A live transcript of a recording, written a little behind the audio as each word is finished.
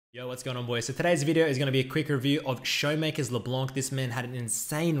Yo, what's going on, boys? So today's video is going to be a quick review of ShowMaker's LeBlanc. This man had an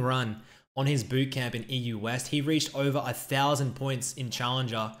insane run on his bootcamp in EU West. He reached over 1,000 points in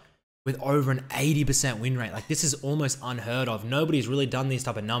Challenger with over an 80% win rate. Like, this is almost unheard of. Nobody's really done these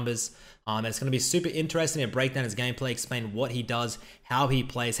type of numbers. And it's going to be super interesting to break down his gameplay, explain what he does, how he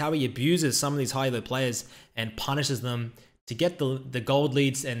plays, how he abuses some of these high-level players and punishes them to get the gold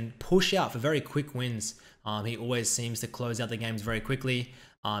leads and push out for very quick wins. He always seems to close out the games very quickly.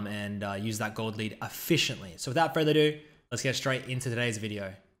 And use that gold lead efficiently. So without further ado, let's get straight into today's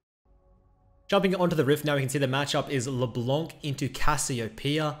video. Jumping onto the Rift now, we can see the matchup is LeBlanc into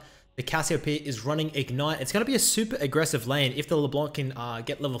Cassiopeia. The Cassiopeia is running Ignite. It's going to be a super aggressive lane. If the LeBlanc can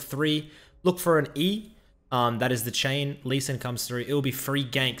get level 3, look for an E. That is the chain. Lee Sin comes through. It will be free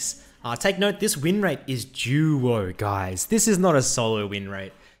ganks. Take note, this win rate is duo, guys. This is not a solo win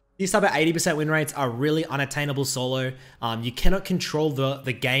rate. These type of 80% win rates are really unattainable solo. You cannot control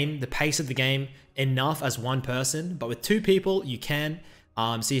the game, the pace of the game enough as one person, but with two people, you can.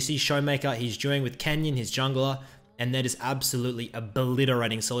 So you see ShowMaker, he's dueling with Canyon, his jungler, and that is absolutely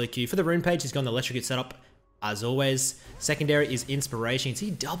obliterating solo queue. For the rune page, he's got the electrocute setup as always. Secondary is inspiration. You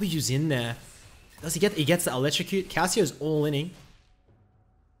see W's in there. Does he get? He gets the electrocute. Cassio's all inning.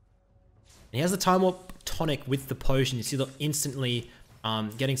 And he has the time warp tonic with the potion. You see the instantly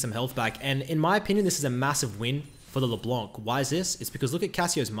getting some health back. And in my opinion, this is a massive win for the LeBlanc. Why is this? It's because look at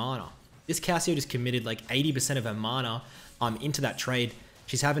Cassio's mana. This Cassio just committed like 80% of her mana into that trade.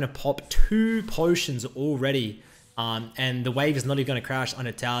 She's having to pop 2 potions already. And the wave is not even going to crash on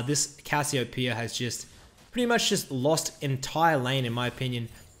a tower. This Cassiopeia has just pretty much just lost entire lane, in my opinion,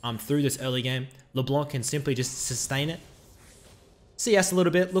 through this early game. LeBlanc can simply just sustain it. CS a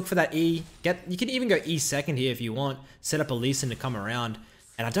little bit, look for that E. You can even go E second here if you want. Set up a Lee Sin to come around.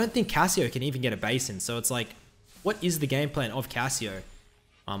 And I don't think Cassio can even get a base in. So it's like, what is the game plan of Cassio?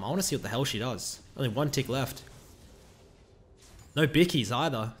 I want to see what the hell she does. Only 1 tick left. No bickies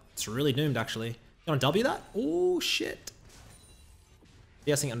either. It's really doomed, actually. You want to W that? Oh, shit.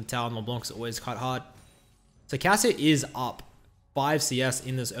 CSing on the tower on LeBlanc is always quite hard. So Cassio is up 5 CS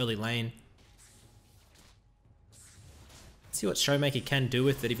in this early lane. See what ShowMaker can do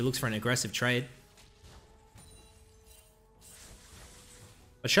with it if he looks for an aggressive trade.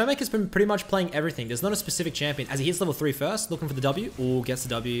 But ShowMaker's been pretty much playing everything. There's not a specific champion. As he hits level 3 first, looking for the W. Oh, gets the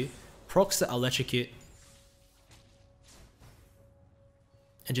W. Procs the electrocute.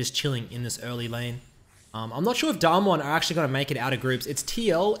 And just chilling in this early lane. I'm not sure if Damwon are actually going to make it out of groups. It's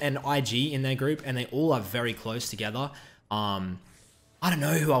TL and IG in their group, and they all are very close together. I don't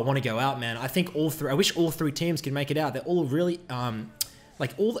know who I want to go out, man. I think all 3. I wish all 3 teams could make it out. They're all really,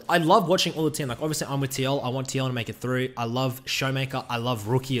 I love watching all the team. Like, obviously, I'm with TL. I want TL to make it through. I love ShowMaker. I love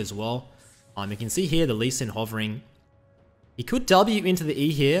Rookie as well. You can see here the Lee Sin hovering. He could W into the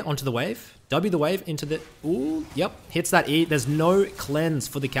E here onto the wave. W the wave into the... Ooh, yep. Hits that E. There's no cleanse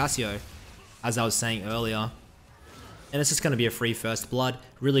for the Cassio, as I was saying earlier. And it's just going to be a free first blood.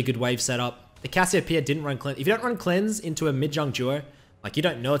 Really good wave setup. The Cassiopeia didn't run cleanse. If you don't run cleanse into a mid-jung duo, like, you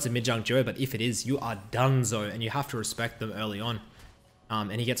don't know it's a mid-jung duo, but if it is, you are donezo, and you have to respect them early on.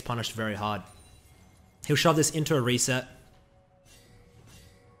 And he gets punished very hard. He'll shove this into a reset.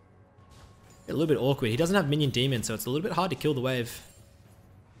 A little bit awkward. He doesn't have minion demon, so it's a little bit hard to kill the wave.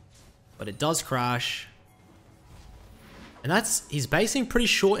 But it does crash. And he's basing pretty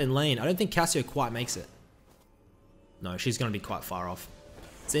short in lane. I don't think Cassio quite makes it. No, she's going to be quite far off.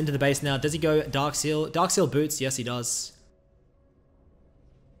 It's into the base now. Does he go Dark Seal? Dark Seal boots. Yes, he does.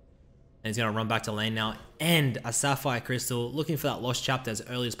 And he's going to run back to lane now. And a Sapphire Crystal. Looking for that Lost Chapter as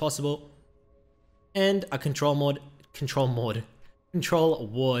early as possible. And a Control Ward.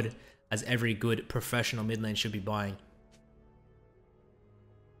 As every good professional mid lane should be buying.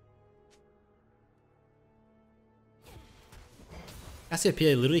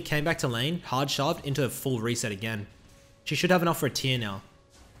 Cassiopeia literally came back to lane. Hard shoved into a full reset again. She should have enough for a tier now.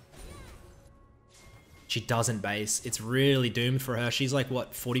 She doesn't base. It's really doomed for her. She's like,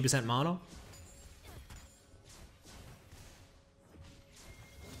 what, 40% mana?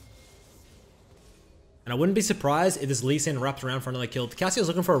 And I wouldn't be surprised if this Lee Sin wrapped around for another kill. Cassio's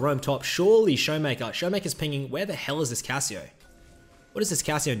looking for a roam top. Surely ShowMaker. ShowMaker's pinging. Where the hell is this Cassio? What is this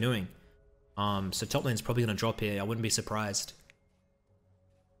Cassio doing? So top lane's probably going to drop here. I wouldn't be surprised.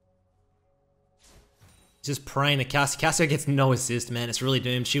 He's just praying that Cassio gets no assist, man. It's really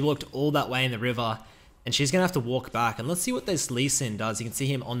doomed. She walked all that way in the river. And she's going to have to walk back. And let's see what this Lee Sin does. You can see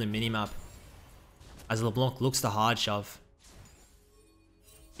him on the minimap. As LeBlanc looks to hard shove.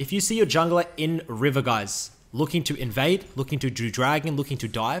 If you see your jungler in river, guys, looking to invade, looking to do dragon, looking to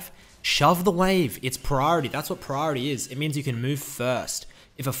dive, shove the wave. It's priority. That's what priority is. It means you can move first.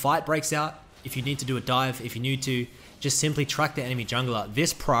 if a fight breaks out, if you need to do a dive, if you need to just simply track the enemy jungler,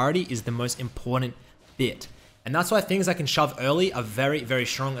 this priority is the most important bit. And that's why things that can shove early are very, very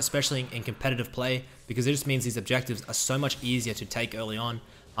strong, especially in competitive play, because it just means these objectives are so much easier to take early on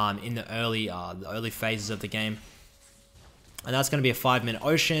in the early phases of the game. And that's going to be a 5-minute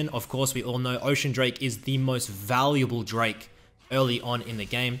Ocean. Of course, we all know Ocean Drake is the most valuable Drake early on in the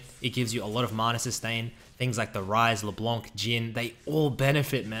game. It gives you a lot of mana sustain. Things like the Rise, LeBlanc, Jhin, they all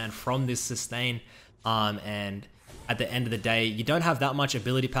benefit, man, from this sustain. And at the end of the day, you don't have that much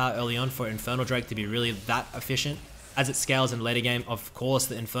ability power early on for Infernal Drake to be really that efficient. As it scales in the later game, of course,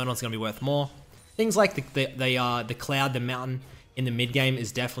 the Infernal is going to be worth more. Things like the Cloud, the Mountain in the mid game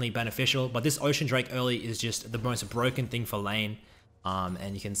is definitely beneficial, but this Ocean Drake early is just the most broken thing for lane.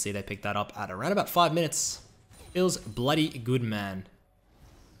 And you can see they picked that up at around about 5 minutes. Feels bloody good, man.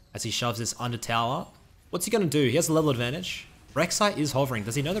 As he shoves this under tower. What's he going to do? He has a level advantage. Rek'Sai is hovering.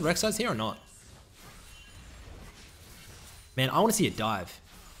 Does he know that Rek'Sai's here or not? Man, I want to see a dive.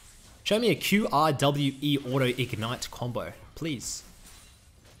 Show me a QRWE auto ignite combo, please.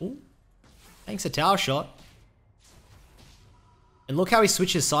 Ooh. Thanks a tower shot. And look how he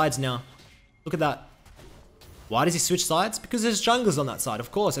switches sides now. Look at that. Why does he switch sides? Because there's junglers on that side.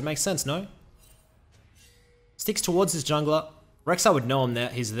 Of course, it makes sense, no? Sticks towards his jungler. Rek'Sai would know him there.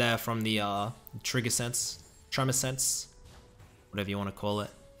 He's there from the trigger sense, tremor sense, whatever you want to call it.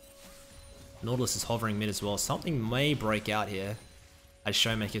 Nautilus is hovering mid as well. Something may break out here. As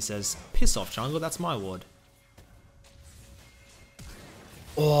ShowMaker says, piss off jungle, that's my ward.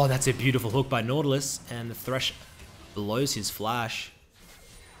 Oh, that's a beautiful hook by Nautilus. And the Thresh blows his flash.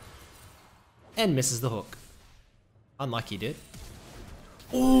 And misses the hook. Unlike he did.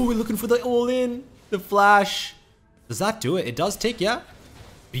 Oh, we're looking for the all-in. The flash. Does that do it? It does tick, yeah?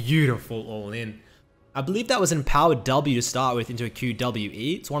 Beautiful all-in. I believe that was an empowered W to start with into a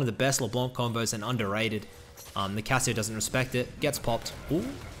QWE. It's one of the best LeBlanc combos and underrated. The Cassio doesn't respect it. Gets popped. Ooh.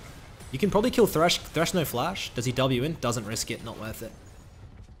 You can probably kill Thresh. Thresh no flash. Does he W in? Doesn't risk it. Not worth it.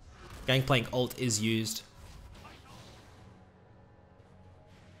 Gangplank ult is used.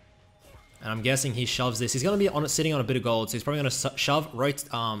 And I'm guessing he shoves this. He's going to be sitting on a bit of gold. So he's probably going to shove,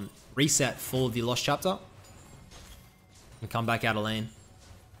 reset for the Lost Chapter. And come back out of lane.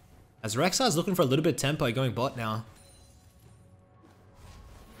 As Rek'Sai is looking for a little bit of tempo going bot now.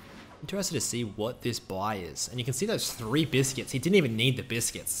 Interested to see what this buy is. And you can see those 3 biscuits. He didn't even need the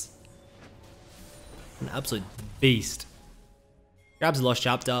biscuits. An absolute beast. Grabs the Lost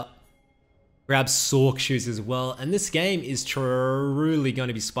Chapter. Grabs Sork Shoes as well. And this game is truly going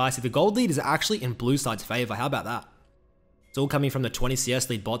to be spicy. The gold lead is actually in blue side's favor. How about that? It's all coming from the 20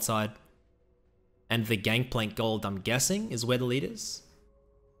 CS lead bot side. And the Gangplank gold, I'm guessing, is where the lead is.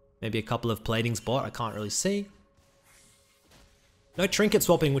 Maybe a couple of platings bot, I can't really see. No trinket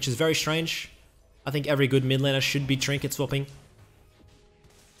swapping, which is very strange. I think every good mid laner should be trinket swapping.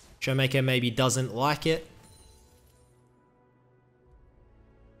 ShowMaker maybe doesn't like it.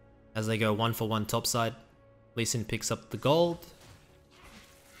 As they go 1-for-1 topside. Lee Sin picks up the gold.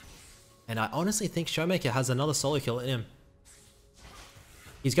 And I honestly think ShowMaker has another solo kill in him.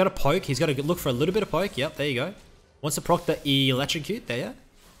 He's got a poke, he's got to look for a little bit of poke. Yep, there you go. Wants to proc the electrocute, there yeah.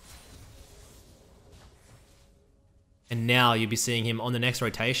 And now you'll be seeing him on the next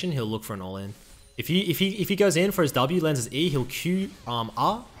rotation. He'll look for an all-in. If he goes in for his W, lands his E, he'll Q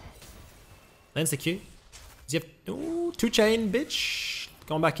R, lands the Q. Does he have 2-chain, bitch?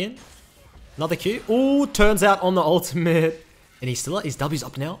 Going back in. Another Q. Ooh, turns out on the ultimate, and he's still his W's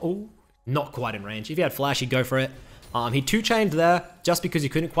up now. Ooh, not quite in range. If he had flash, he'd go for it. He 2-chained there just because he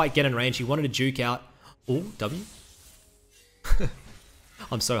couldn't quite get in range. He wanted to juke out. Ooh, W.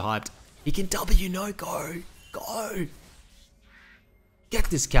 I'm so hyped. He can W. No, go, go. Get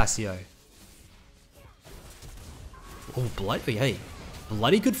this Cassio. Oh, bloody, hey.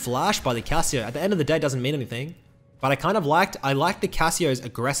 Bloody good flash by the Cassio. At the end of the day, it doesn't mean anything. But I liked the Cassio's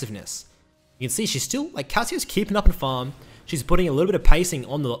aggressiveness. You can see she's still, like, Cassio's keeping up in farm. She's putting a little bit of pacing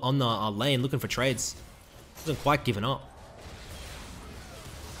on the lane, looking for trades. Hasn't quite given up.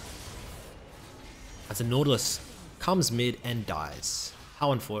 As the Nautilus comes mid and dies.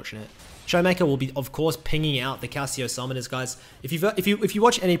 How unfortunate. ShowMaker will be, of course, pinging out the Cassio summoners, guys. If you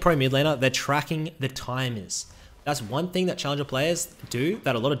watch any pro mid laner, they're tracking the timers. That's one thing that challenger players do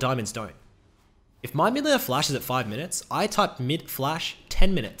that a lot of diamonds don't. If my mid laner flashes at 5 minutes, I type mid flash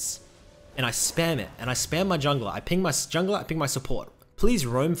 10 minutes, and I spam it, and I spam my jungler. I ping my jungler, I ping my support. Please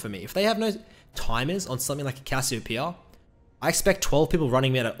roam for me. If they have no timers on something like a Cassio PR, I expect 12 people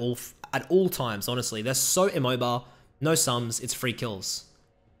running mid at all times. Honestly, they're so immobile. No sums. It's free kills.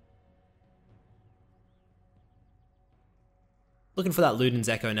 Looking for that Luden's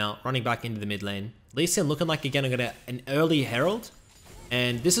Echo now, running back into the mid lane. Lee Sin looking like again, I'm gonna an early Herald.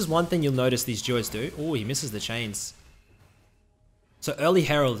 And this is one thing you'll notice these duos do. Oh, he misses the chains. So early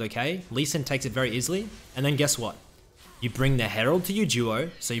Herald, okay? Lee Sin takes it very easily. And then guess what? You bring the Herald to your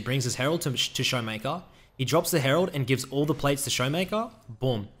duo. So he brings his Herald to ShowMaker. He drops the Herald and gives all the plates to ShowMaker.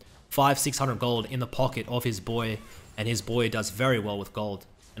 Boom. 500-600 gold in the pocket of his boy. And his boy does very well with gold.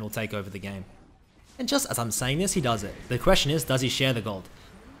 And will take over the game. And just as I'm saying this, he does it. The question is, does he share the gold?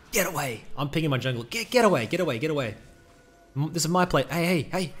 Get away! I'm picking my jungle. Get away, get away, get away. This is my plate.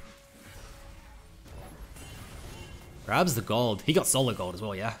 Hey. Grabs the gold. He got solo gold as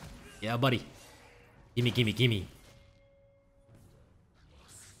well, yeah? Yeah, buddy. Gimme.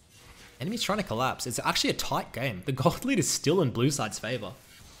 Enemy's trying to collapse. It's actually a tight game. The gold lead is still in blue side's favor.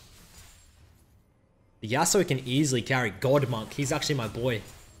 The Yasuo can easily carry God Monk. He's actually my boy.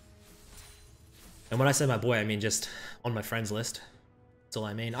 And when I say my boy, I mean just on my friends list. That's all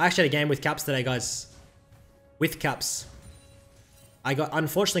I mean. I actually had a game with Caps today, guys. With Caps. I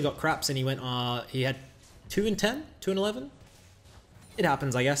unfortunately got Craps and he went, he had 2 and 10, 2 and 11. It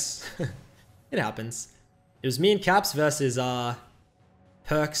happens, I guess. It happens. It was me and Caps versus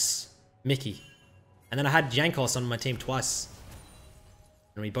Perks, Mickey. And then I had Jankos on my team twice.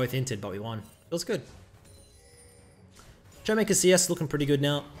 And we both inted, but we won. Feels good. ShowMaker CS looking pretty good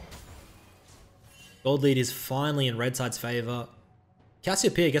now. Gold lead is finally in red side's favor.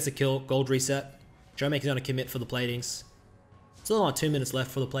 Cassiopeia gets a kill, gold reset. ShowMaker's gonna commit for the platings. Still only 2 minutes left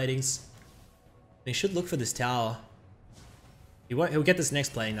for the platings. He should look for this tower. He'll get this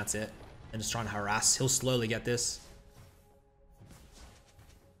next plating, that's it. And just trying to harass. He'll slowly get this.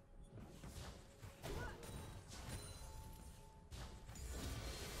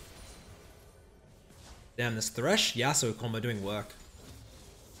 Damn, this Thresh Yasuo combo doing work.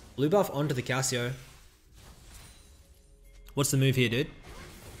 Blue buff onto the Cassio. What's the move here, dude?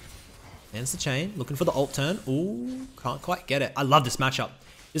 Ends the chain, looking for the ult turn. Ooh, can't quite get it. I love this matchup.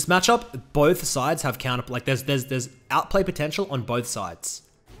 This matchup, both sides have counter, like there's outplay potential on both sides.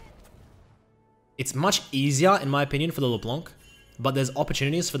 It's much easier, in my opinion, for the LeBlanc, but there's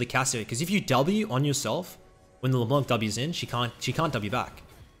opportunities for the Cassio, because if you W on yourself, when the LeBlanc W's in, she can't W back.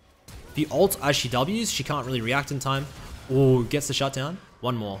 If you ult as she W's, she can't really react in time. Ooh, gets the shutdown.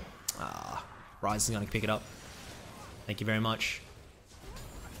 One more. Ryze is gonna pick it up. Thank you very much.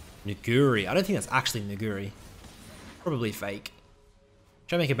 Naguri. I don't think that's actually Naguri. Probably fake.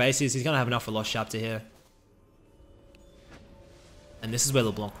 ShowMaker bases. He's gonna have enough for Lost Chapter here. And this is where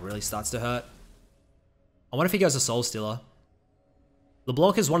LeBlanc really starts to hurt. I wonder if he goes to Soul Stealer.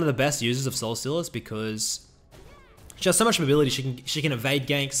 LeBlanc is one of the best users of Soul Stealers because she has so much mobility. She can evade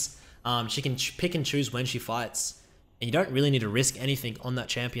ganks. She can pick and choose when she fights. And you don't really need to risk anything on that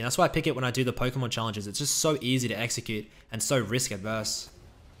champion. That's why I pick it when I do the Pokemon challenges. It's just so easy to execute and so risk adverse.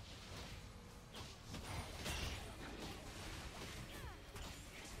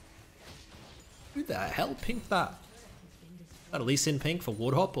 Who the hell pinked that? Is that a Lee Sin pink for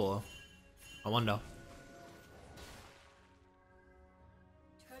Wardhop or? I wonder.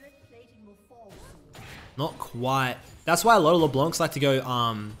 Not quite. That's why a lot of LeBlancs like to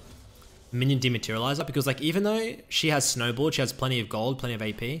go minion dematerializer, because like even though she has snowboard, she has plenty of gold, plenty of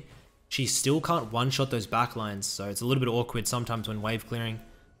AP, she still can't one-shot those backlines, so it's a little bit awkward sometimes when wave clearing.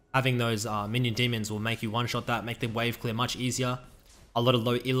 Having those minion demons will make you one-shot that, make the wave clear much easier. A lot of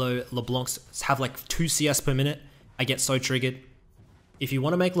low elo LeBlancs have like 2 CS per minute. I get so triggered. If you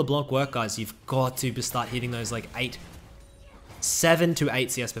want to make LeBlanc work, guys, you've got to start hitting those like 7 to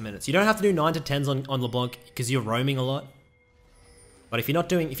 8 CS per minute. So you don't have to do 9 to 10s on LeBlanc because you're roaming a lot. But if you're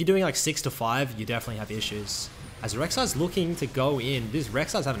doing like 6 to 5, you definitely have issues. As Rek'Sai's looking to go in, this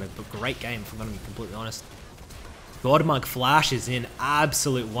Rek'Sai's having a great game, if I'm going to be completely honest. Godmug flashes in,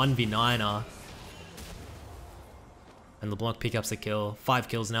 absolute 1v9er. And LeBlanc picks up the kill. 5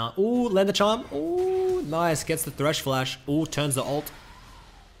 kills now. Ooh, land the charm. Ooh, nice. Gets the Thresh flash. Ooh, turns the ult.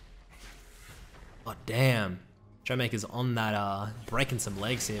 Oh, damn. ShowMaker's on that, breaking some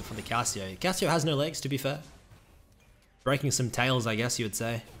legs here for the Cassio. Cassio has no legs, to be fair. Breaking some tails, I guess you would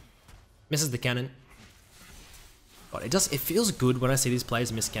say. Misses the cannon. God, it feels good when I see these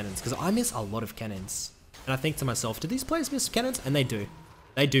players miss cannons, because I miss a lot of cannons. And I think to myself, do these players miss cannons? And they do.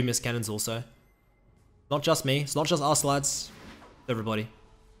 They do miss cannons also. Not just me. It's not just us, lads. It's everybody.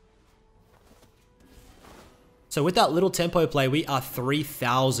 So with that little tempo play, we are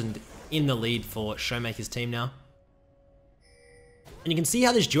 3,000 in the lead for ShowMaker's team now. And you can see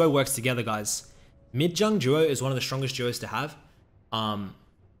how this duo works together, guys. Mid-jung duo is one of the strongest duos to have.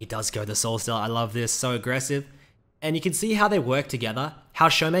 He does go the Soul Stealer. I love this. So aggressive. And you can see how they work together. How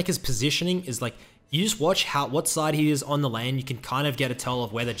ShowMaker's positioning is like, You just watch what side he is on the lane. You can kind of get a tell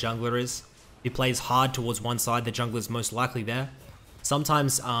of where the jungler is. If he plays hard towards one side, the jungler is most likely there.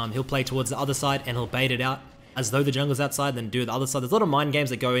 Sometimes he'll play towards the other side and he'll bait it out as though the jungler's that side, then do the other side. There's a lot of mind games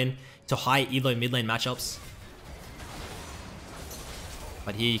that go in to high elo mid lane matchups.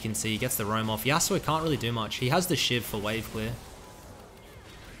 But here you can see he gets the roam off. Yasuo can't really do much. He has the Shiv for wave clear.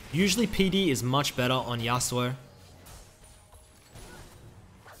 Usually PD is much better on Yasuo.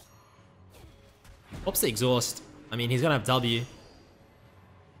 Pops the exhaust. I mean, he's gonna have W.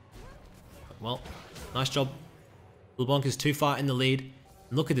 Well, nice job. LeBlanc is too far in the lead.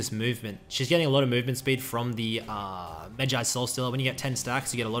 And look at this movement. She's getting a lot of movement speed from the Magi Soul Stealer. When you get 10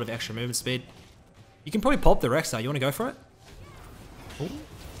 stacks, you get a lot of extra movement speed. You can probably pop the Rek'Sai. You want to go for it? Ooh.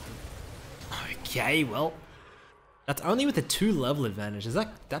 Okay, well, that's only with a 2 level advantage.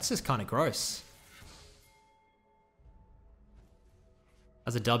 That's just kind of gross.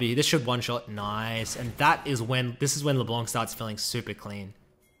 As a W, this should one-shot. Nice. And this is when LeBlanc starts feeling super clean.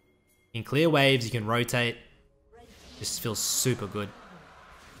 You can clear waves, you can rotate. Just feels super good.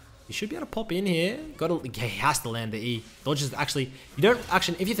 You should be able to pop in here. He has to land the E. Dodges actually,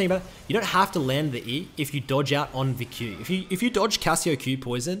 if you think about it, you don't have to land the E if you dodge out on the Q. If you dodge Cassio Q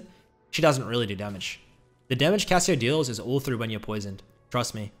poison, she doesn't really do damage. The damage Cassio deals is all through when you're poisoned.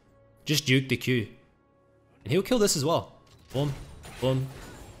 Trust me. Just juke the Q. And he'll kill this as well. Boom, boom,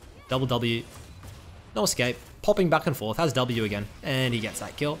 double W. No escape. Popping back and forth, has W again. And he gets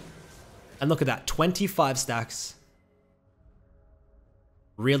that kill. And look at that, 25 stacks.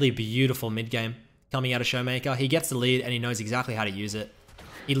 Really beautiful mid game coming out of ShowMaker. He gets the lead and he knows exactly how to use it.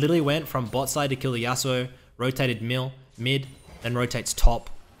 He literally went from bot side to kill the Yasuo, rotated mid, then rotates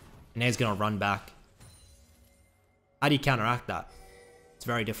top. And now he's going to run back. How do you counteract that? It's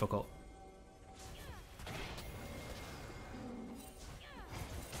very difficult. I'm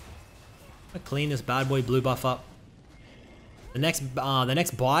gonna clean this bad boy blue buff up. The next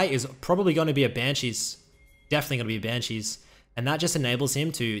buy is probably going to be a Banshees. Definitely going to be a Banshees. And that just enables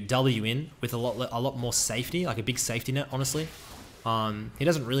him to W in with a lot more safety, like a big safety net, honestly. He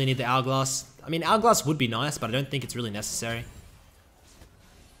doesn't really need the Hourglass. I mean, Hourglass would be nice, but I don't think it's really necessary.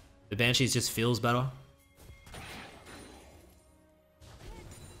 The Banshees just feels better.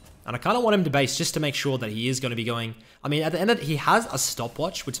 And I kind of want him to base just to make sure that he is going to be going... I mean, at the end of it, he has a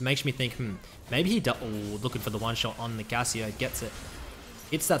stopwatch, which makes me think, maybe he... Oh, looking for the one shot on the Cassio. Gets it.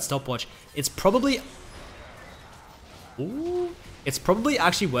 Hits that stopwatch. It's probably... Ooh. It's probably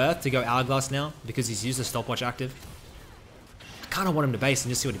actually worth to go Hourglass now because he's used the stopwatch active. I kind of want him to base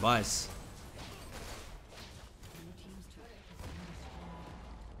and just see what he buys.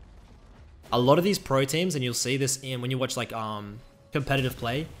 A lot of these pro teams, and you'll see this when you watch like competitive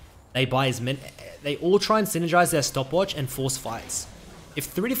play, they all try and synergize their stopwatch and force fights. If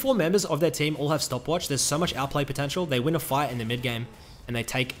 3 to 4 members of their team all have stopwatch, there's so much outplay potential. They win a fight in the mid game and they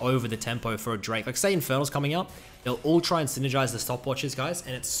take over the tempo for a Drake. Like say Infernal's coming up, they'll all try and synergize the stopwatches, guys,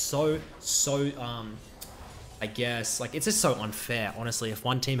 and it's so I guess like it's just so unfair, honestly. If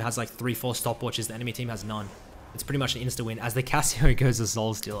one team has like 3-4 stopwatches, the enemy team has none. It's pretty much an insta win as the Cassio goes to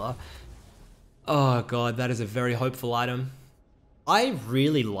Soul Stealer. Oh god, that is a very hopeful item. I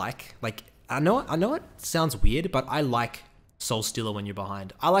really like I know it sounds weird, but I like Soul Stealer when you're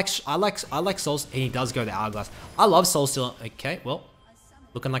behind. I like Soul. He does go the Hourglass. I love Soul Stealer. Okay, well,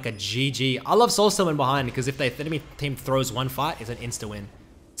 looking like a GG. I love Soul Stealer when behind because if the enemy team throws one fight, it's an insta win.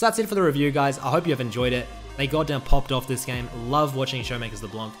 So that's it for the review, guys. I hope you have enjoyed it. They goddamn popped off this game. Love watching ShowMaker's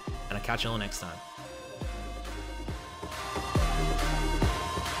LeBlanc, and I'll catch you all next time.